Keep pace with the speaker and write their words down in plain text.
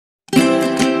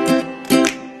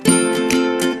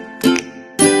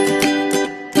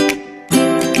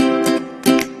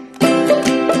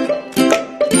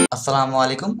আসসালামু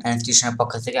আলাইকুম ইনস্টিটিউশনের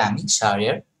পক্ষ থেকে আমি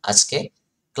শাহরিয়ার আজকে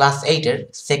ক্লাস 8 এর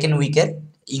সেকেন্ড উইকের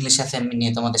ইংলিশ অ্যাসাইনমেন্ট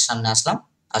নিয়ে তোমাদের সামনে আসলাম।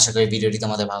 আশা করি ভিডিওটি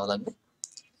তোমাদের ভালো লাগবে।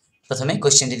 প্রথমে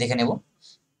কোশ্চেনটি দেখে নেব।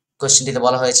 কোশ্চেনটিতে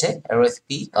বলা হয়েছে a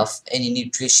recipe of any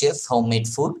nutritious homemade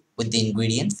food with the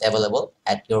ingredients available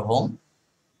at your home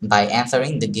by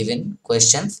answering the given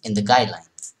questions in the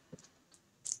guidelines.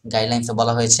 গাইডলাইন্সে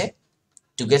বলা হয়েছে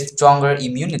to get stronger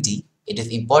immunity it is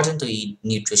important to eat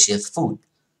nutritious food.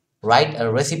 Write a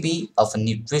recipe of a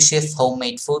nutritious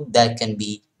homemade food that can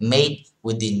be made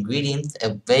with the ingredients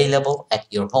available at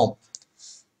your home.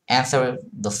 Answer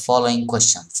the following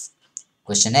questions.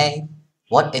 Question A.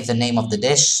 What is the name of the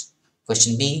dish?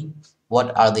 Question B. What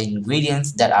are the ingredients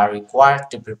that are required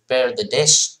to prepare the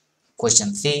dish? Question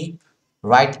C.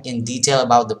 Write in detail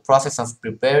about the process of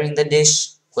preparing the dish.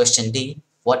 Question D.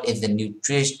 What is the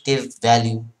nutritive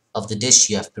value of the dish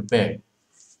you have prepared?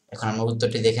 এখন আমরা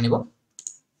উত্তরটি দেখে নিব।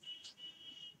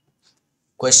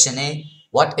 Question A.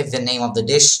 What is the name of the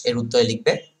dish? এর উত্তরে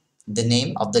লিখবে The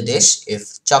name of the dish is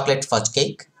chocolate fudge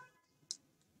cake.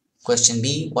 Question B.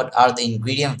 What are the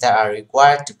ingredients that are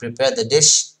required to prepare the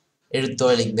dish? এর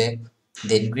উত্তরে লিখবে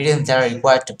The ingredients that are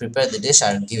required to prepare the dish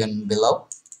are given below.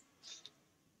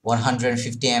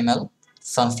 150 ml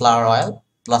sunflower oil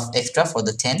plus extra for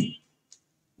the tin,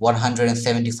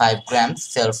 175 grams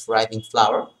self-rising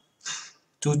flour,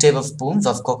 2 tablespoons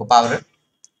of cocoa powder,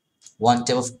 1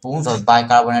 tablespoon of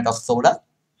bicarbonate of soda,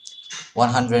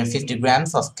 150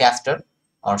 grams of castor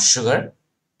or sugar,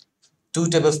 2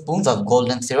 tablespoons of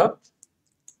golden syrup,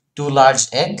 2 large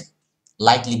eggs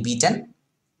lightly beaten,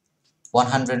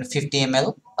 150 ml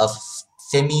of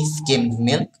semi-skimmed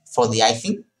milk for the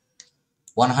icing,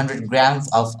 100 grams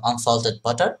of unsalted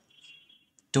butter,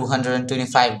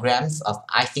 225 grams of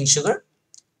icing sugar,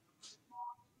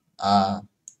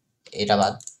 এটা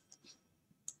বাদ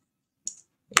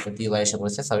এটা PY এসে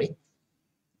পড়েছে sorry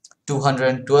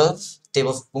 212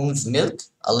 tablespoons milk,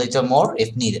 a little more if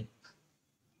needed.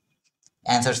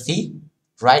 Answer C.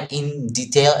 Write in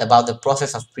detail about the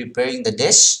process of preparing the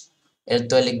dish.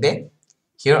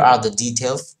 Here are the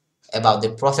details about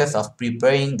the process of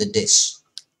preparing the dish.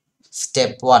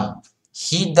 Step 1.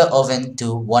 Heat the oven to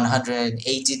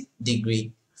 180 degrees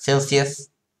Celsius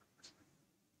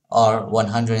or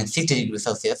 160 degrees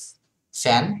Celsius.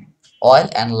 Fan, oil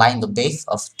and line the base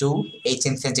of two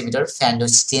 18 cm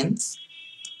sandwich tins.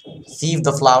 Sieve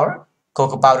the flour,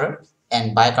 cocoa powder, and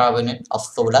bicarbonate of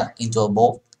soda into a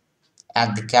bowl. Add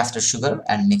the castor sugar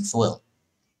and mix well.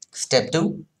 Step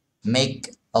 2. Make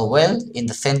a well in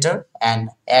the center and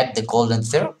add the golden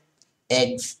syrup,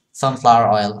 eggs, sunflower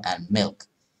oil, and milk.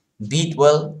 Beat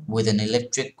well with an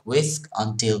electric whisk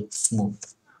until smooth.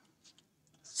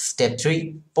 Step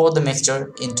 3. Pour the mixture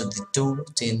into the two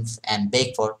tins and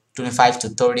bake for 25 to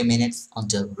 30 minutes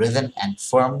until risen and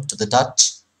firm to the touch.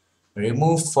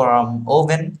 Remove from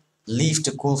oven, leave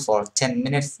to cool for 10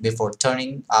 minutes before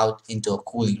turning out into a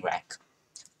cooling rack.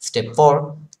 Step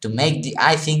 4. To make the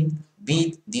icing,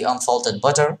 beat the unsalted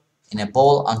butter in a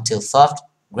bowl until soft.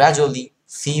 Gradually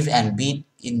sieve and beat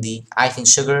in the icing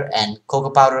sugar and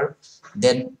cocoa powder.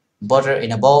 Then butter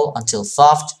in a bowl until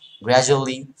soft.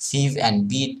 Gradually sieve and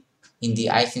beat in the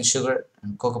icing sugar and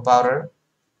cocoa powder.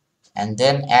 And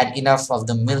then add enough of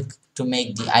the milk to make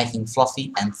the icing fluffy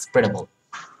and spreadable.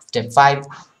 Step 5.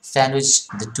 Sandwich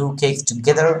the two cakes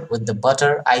together with the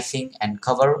butter icing and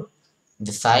cover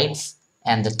the sides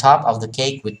and the top of the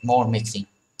cake with more mixing.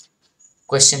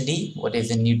 Question D. What is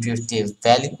the nutritive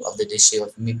value of the dish you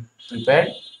have prepared?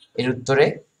 এর উত্তরে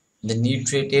the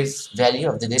nutritive value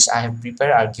of the dish I have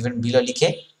prepared are given below লিখে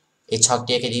এই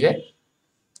ছকটি এঁকে দিবে।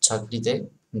 ছকটিতে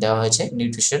দেওয়া হয়েছে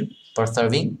nutrition per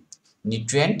serving,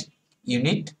 nutrient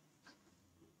unit,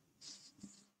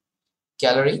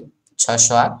 calorie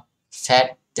 608, fat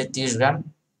 33 গ্রাম,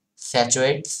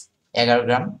 saturates 11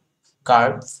 গ্রাম,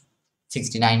 carbs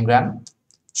 69 গ্রাম,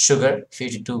 sugar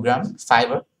 52 গ্রাম,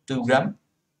 fiber 2 গ্রাম,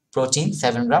 protein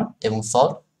 7 গ্রাম এবং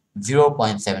salt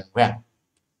 0.7 গ্রাম।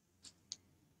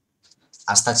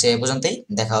 আজ থাকছে এই পর্যন্তই,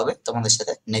 দেখা হবে তোমাদের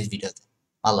সাথে নেক্সট ভিডিওতে।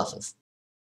 আল্লাহ হাফেজ।